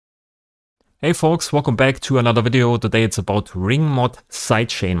Hey folks, welcome back to another video. Today it's about ring mod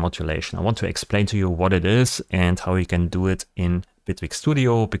sidechain modulation. I want to explain to you what it is and how you can do it in Bitwig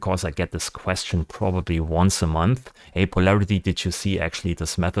Studio, because I get this question probably once a month. Hey Polarity, did you see actually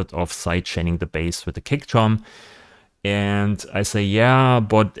this method of sidechaining the bass with the kick drum? And I say, yeah,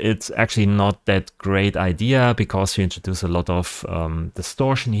 but it's actually not that great idea because you introduce a lot of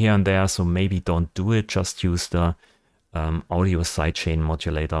distortion here and there. So maybe don't do it, just use the audio sidechain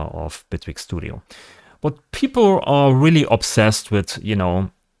modulator of Bitwig Studio. But people are really obsessed with,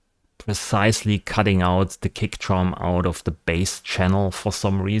 precisely cutting out the kick drum out of the bass channel for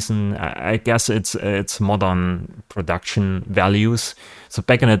some reason. I guess it's modern production values. So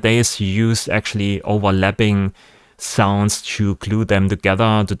back in the days, you used actually overlapping sounds to glue them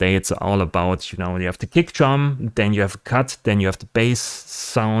together. Today it's all about, you have the kick drum, then you have a cut, then you have the bass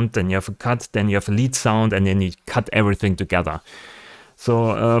sound, then you have a cut, then you have a lead sound, and then you cut everything together.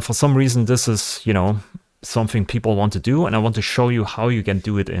 So for some reason, this is, something people want to do, and I want to show you how you can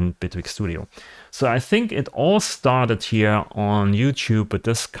do it in Bitwig Studio. So I think it all started here on YouTube with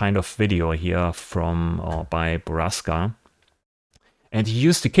this kind of video here from by Boraska. And he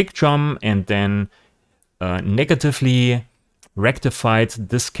used the kick drum and then negatively rectified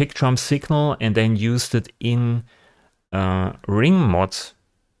this kick drum signal and then used it in ringmod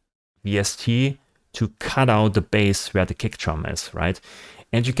VST to cut out the bass where the kick drum is, right?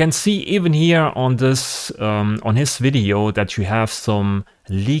 And you can see even here on this on his video that you have some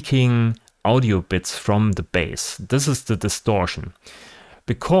leaking audio bits from the bass. This is the distortion,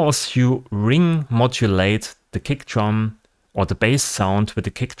 because you ring modulate the kick drum or the bass sound with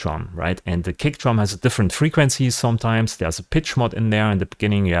the kick drum, right? And the kick drum has a different frequency sometimes. There's a pitch mod in there. In the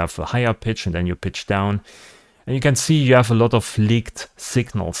beginning, you have a higher pitch and then you pitch down. And you can see you have a lot of leaked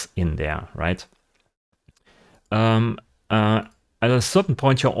signals in there, right? At a certain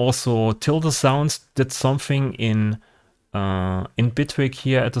point, you also Tilde Sounds did something in Bitwig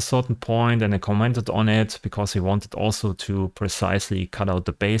here at a certain point, and I commented on it because he wanted also to precisely cut out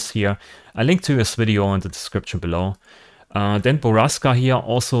the bass here. I link to his video in the description below. Then Boraska here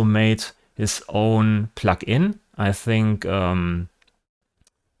also made his own plugin. I think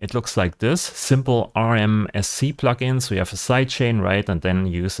it looks like this, simple RMSC plugin. So you have a sidechain, right? And then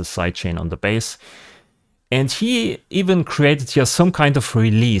you use the sidechain on the bass. And he even created here some kind of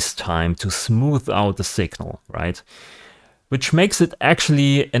release time to smooth out the signal, right? Which makes it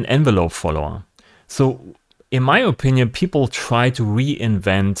actually an envelope follower. So in my opinion, people try to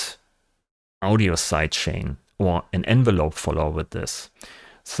reinvent audio sidechain or an envelope follower with this.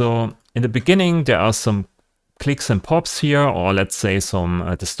 So in the beginning, there are some clicks and pops here, or let's say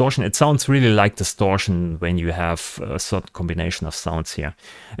some distortion. It sounds really like distortion when you have a certain combination of sounds here.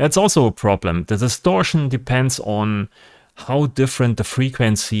 That's also a problem. The distortion depends on how different the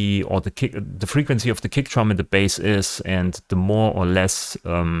frequency or the frequency of the kick drum and the bass is, and the more or less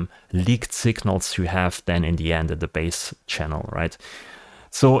leaked signals you have then in the end at the bass channel, right?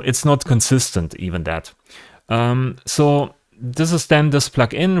 So it's not consistent, even that. So this is then this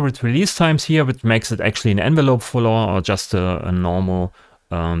plugin with release times here, which makes it actually an envelope follower or just a normal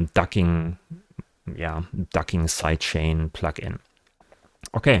ducking sidechain plugin.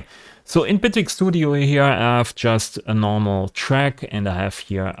 Okay, so in Bitwig Studio here, I have just a normal track, and I have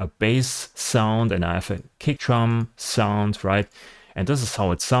here a bass sound, and I have a kick drum sound, right? And this is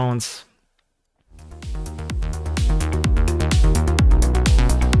how it sounds.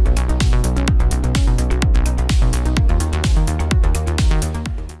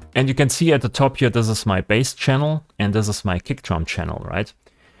 And you can see at the top here, this is my bass channel and this is my kick drum channel, right?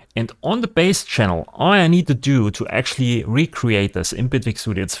 And on the bass channel, all I need to do to actually recreate this in Bitwig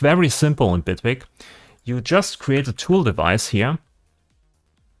Studio, it's very simple in Bitwig. You just create a tool device here.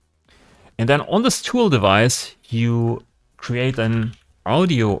 And then on this tool device, you create an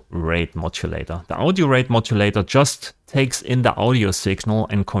audio rate modulator. The audio rate modulator just takes in the audio signal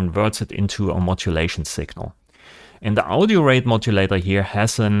and converts it into a modulation signal. And the audio rate modulator here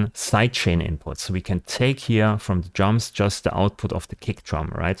has a sidechain input. So we can take here from the drums just the output of the kick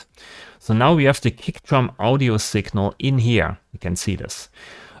drum, right? So now we have the kick drum audio signal in here. You can see this.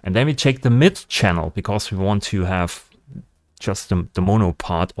 And then we take the mid channel because we want to have just the mono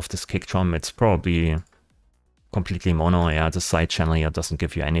part of this kick drum. It's probably completely mono. Yeah, the side channel here doesn't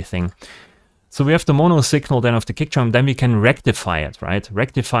give you anything. So we have the mono signal then of the kick drum, then we can rectify it, right?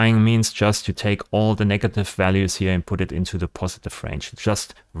 Rectifying means just you take all the negative values here and put it into the positive range.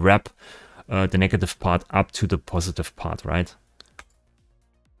 Just wrap the negative part up to the positive part, right?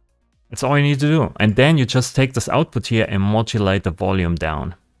 That's all you need to do. And then you just take this output here and modulate the volume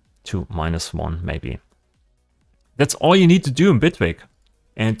down to -1 maybe. That's all you need to do in Bitwig.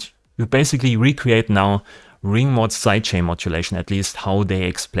 And You basically recreate now ringmod sidechain modulation, at least how they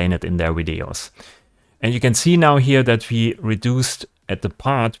explain it in their videos. And you can see now here that we reduced at the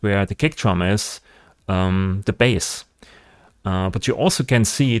part where the kick drum is, the bass. But you also can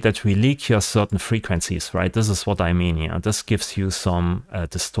see that we leak here certain frequencies, right? This is what I mean here. This gives you some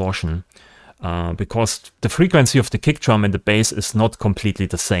distortion because the frequency of the kick drum and the bass is not completely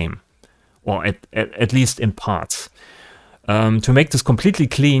the same, or at least in parts. To make this completely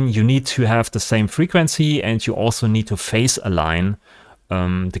clean, you need to have the same frequency, and you also need to phase align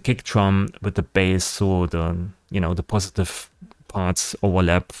the kick drum with the bass, so the positive parts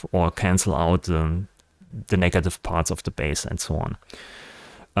overlap or cancel out the negative parts of the bass and so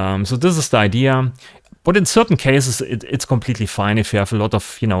on. So this is the idea. But in certain cases, it's completely fine if you have a lot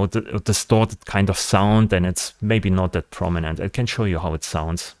of, the distorted kind of sound, then it's maybe not that prominent. I can show you how it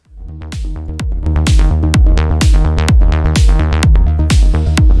sounds.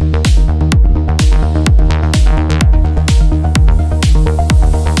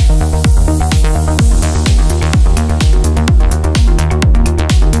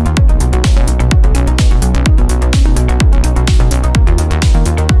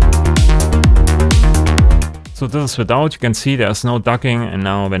 So this is without, you can see there's no ducking, and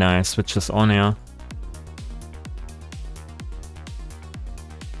now when I switch this on here,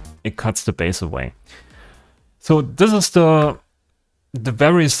 it cuts the bass away. So this is the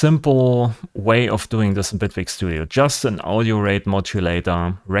very simple way of doing this in Bitwig Studio. Just an audio rate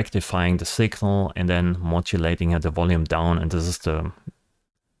modulator, rectifying the signal and then modulating the volume down, and this is the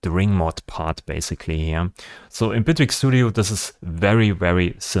ring mod part basically here. So in Bitwig Studio, this is very,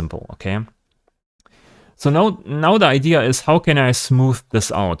 very simple, okay? So now the idea is, how can I smooth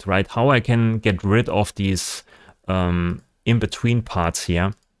this out, right? How I can get rid of these in-between parts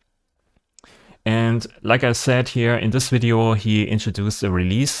here. And like I said here in this video, he introduced a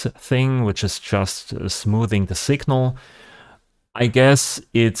release thing, which is just smoothing the signal. I guess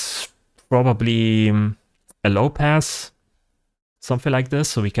it's probably a low pass, something like this.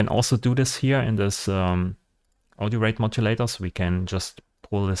 So we can also do this here in this audio rate modulator. So we can just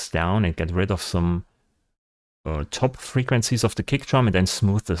pull this down and get rid of some top frequencies of the kick drum, and then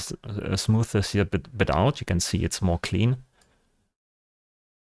smooth this here a bit out. You can see it's more clean,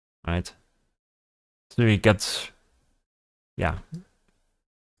 right? So you get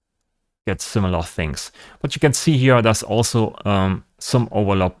similar things. But you can see here there's also some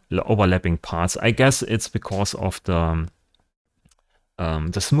overlapping parts. I guess it's because of the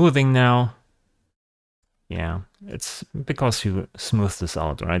smoothing now. Yeah, it's because you smooth this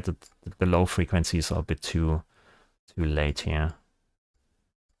out, right? The low frequencies are a bit too late here.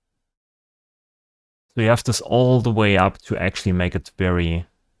 So you have this all the way up to actually make it very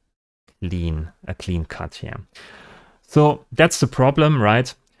clean, a clean cut here. So that's the problem,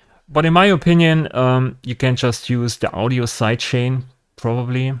 right? But in my opinion, you can just use the audio sidechain,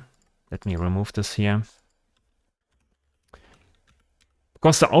 probably. Let me remove this here.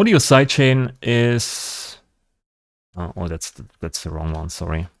 Because the audio sidechain is... oh, that's the wrong one,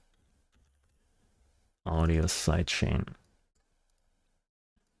 sorry. Audio sidechain.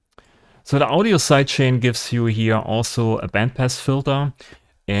 So the audio sidechain gives you here also a bandpass filter,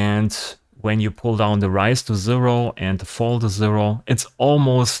 and when you pull down the rise to 0 and the fall to 0, it's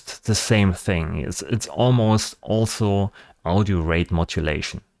almost the same thing. It's almost also audio rate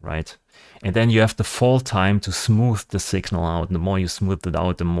modulation, right? And then you have the fall time to smooth the signal out. And the more you smooth it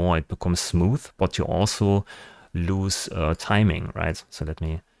out, the more it becomes smooth, but you also lose timing, right? So let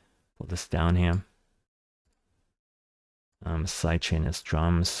me put this down here. Sidechain is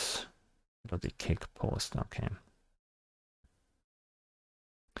drums, but the kick post, okay.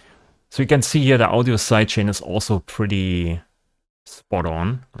 So you can see here the audio sidechain is also pretty spot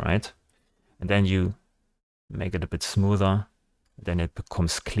on, right? And then you make it a bit smoother, then it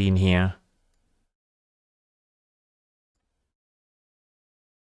becomes clean here.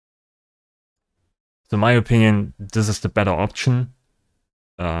 So in my opinion, this is the better option.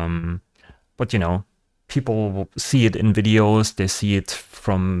 But people will see it in videos, they see it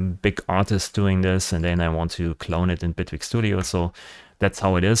from big artists doing this, and then I want to clone it in Bitwig Studio. So that's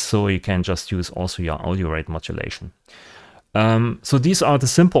how it is. So you can just use also your audio rate modulation. So these are the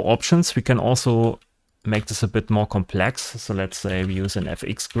simple options. We can also make this a bit more complex. So let's say we use an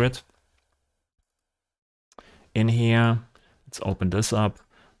FX grid in here. Let's open this up.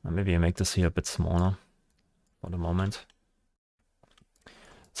 Maybe I make this here a bit smaller for the moment.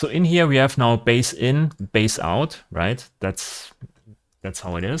 So in here we have now bass in, bass out, right? That's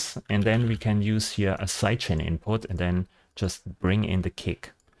how it is. And then we can use here a sidechain input and then just bring in the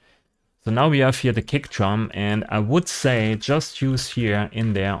kick. So now we have here the kick drum, and I would say just use here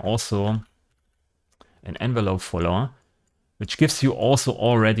in there also an envelope follower, which gives you also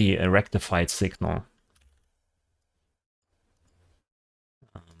already a rectified signal.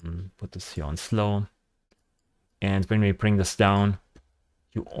 Put this here on slow. And when we bring this down,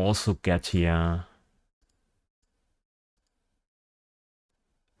 you also get here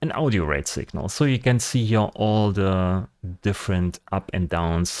an audio rate signal. So you can see here all the different up and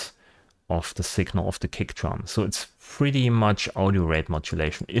downs of the signal of the kick drum. So it's pretty much audio rate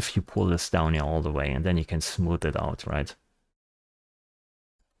modulation if you pull this down here all the way, and then you can smooth it out, right?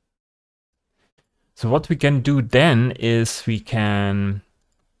 So what we can do then is we can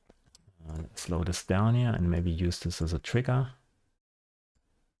slow this down here and maybe use this as a trigger.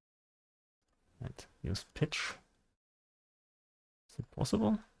 And use pitch. Is it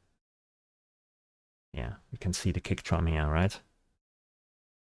possible? Yeah, you can see the kick drum here, right?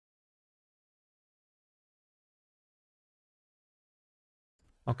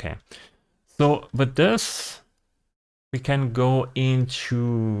 Okay, so with this, we can go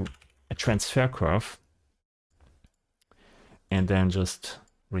into a transfer curve and then just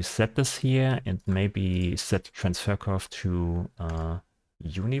reset this here and maybe set the transfer curve to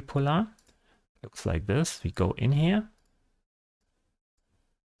unipolar. Looks like this. We go in here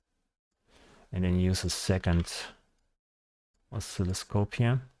and then use a second oscilloscope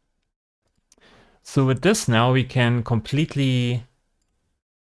here. So with this now we can completely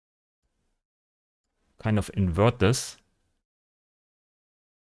kind of invert this.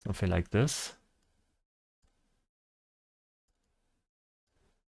 Something like this.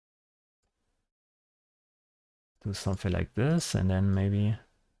 Do something like this and then maybe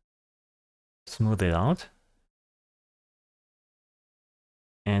smooth it out.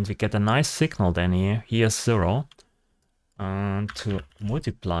 And we get a nice signal then here. Here's 0. And to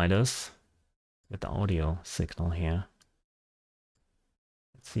multiply this with the audio signal here.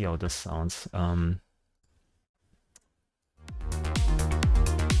 Let's see how this sounds.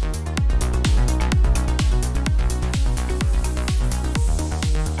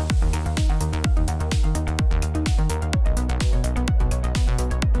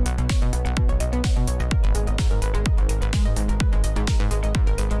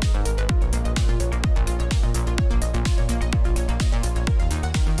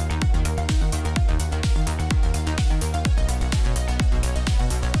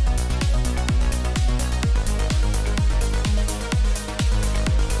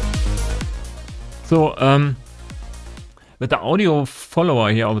 So with the audio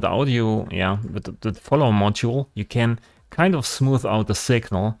follower here, or with the audio, with the follower module, you can kind of smooth out the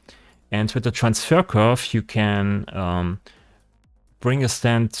signal. And with the transfer curve, you can bring a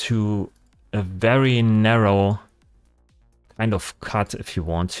stand to a very narrow kind of cut if you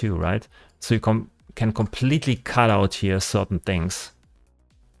want to, right? So you can completely cut out here certain things.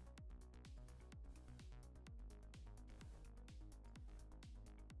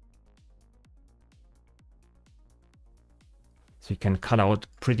 So you can cut out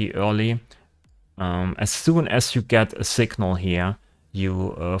pretty early. As soon as you get a signal here,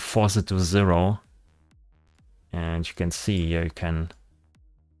 you force it to 0. And you can see here, you can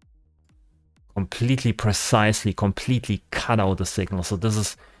completely precisely, completely cut out the signal. So this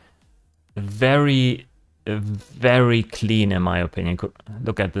is very, very clean in my opinion.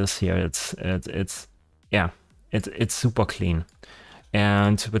 Look at this here. It's super clean.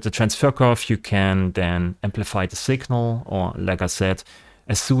 And with the transfer curve, you can then amplify the signal, or like I said,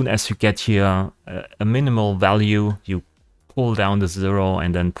 as soon as you get here a minimal value, you pull down the 0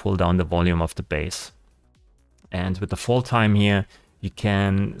 and then pull down the volume of the bass. And with the fall time here, you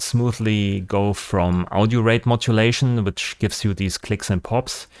can smoothly go from audio rate modulation, which gives you these clicks and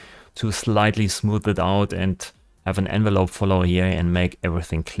pops, to slightly smooth it out and have an envelope follower here and make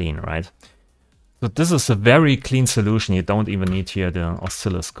everything clean, right? So this is a very clean solution. You don't even need here the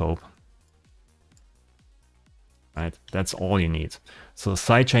oscilloscope. Right, that's all you need. So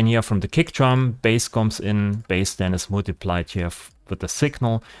sidechain here from the kick drum, bass comes in, bass then is multiplied here with the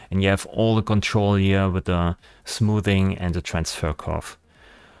signal, and you have all the control here with the smoothing and the transfer curve.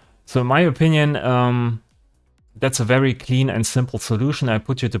 So in my opinion, that's a very clean and simple solution. I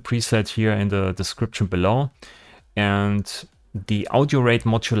put you the preset here in the description below. And the audio rate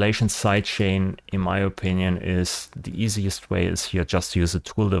modulation sidechain, in my opinion, is the easiest way is here just use a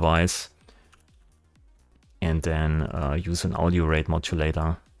tool device and then use an audio rate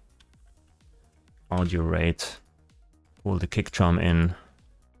modulator. Audio rate, pull the kick drum in,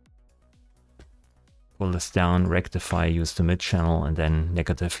 pull this down, rectify, use the mid channel, and then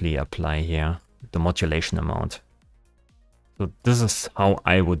negatively apply here the modulation amount. So this is how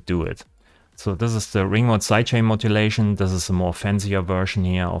I would do it. So this is the ring mode sidechain modulation. This is a more fancier version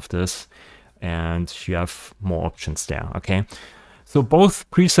here of this, and you have more options there. Okay. So both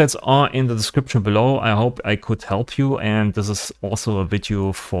presets are in the description below. I hope I could help you. And this is also a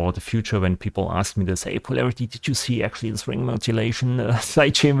video for the future when people ask me this, hey, Polarity, did you see actually this ring modulation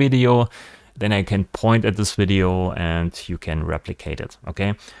sidechain video? Then I can point at this video and you can replicate it.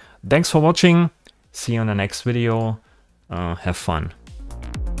 Okay. Thanks for watching. See you in the next video. Have fun.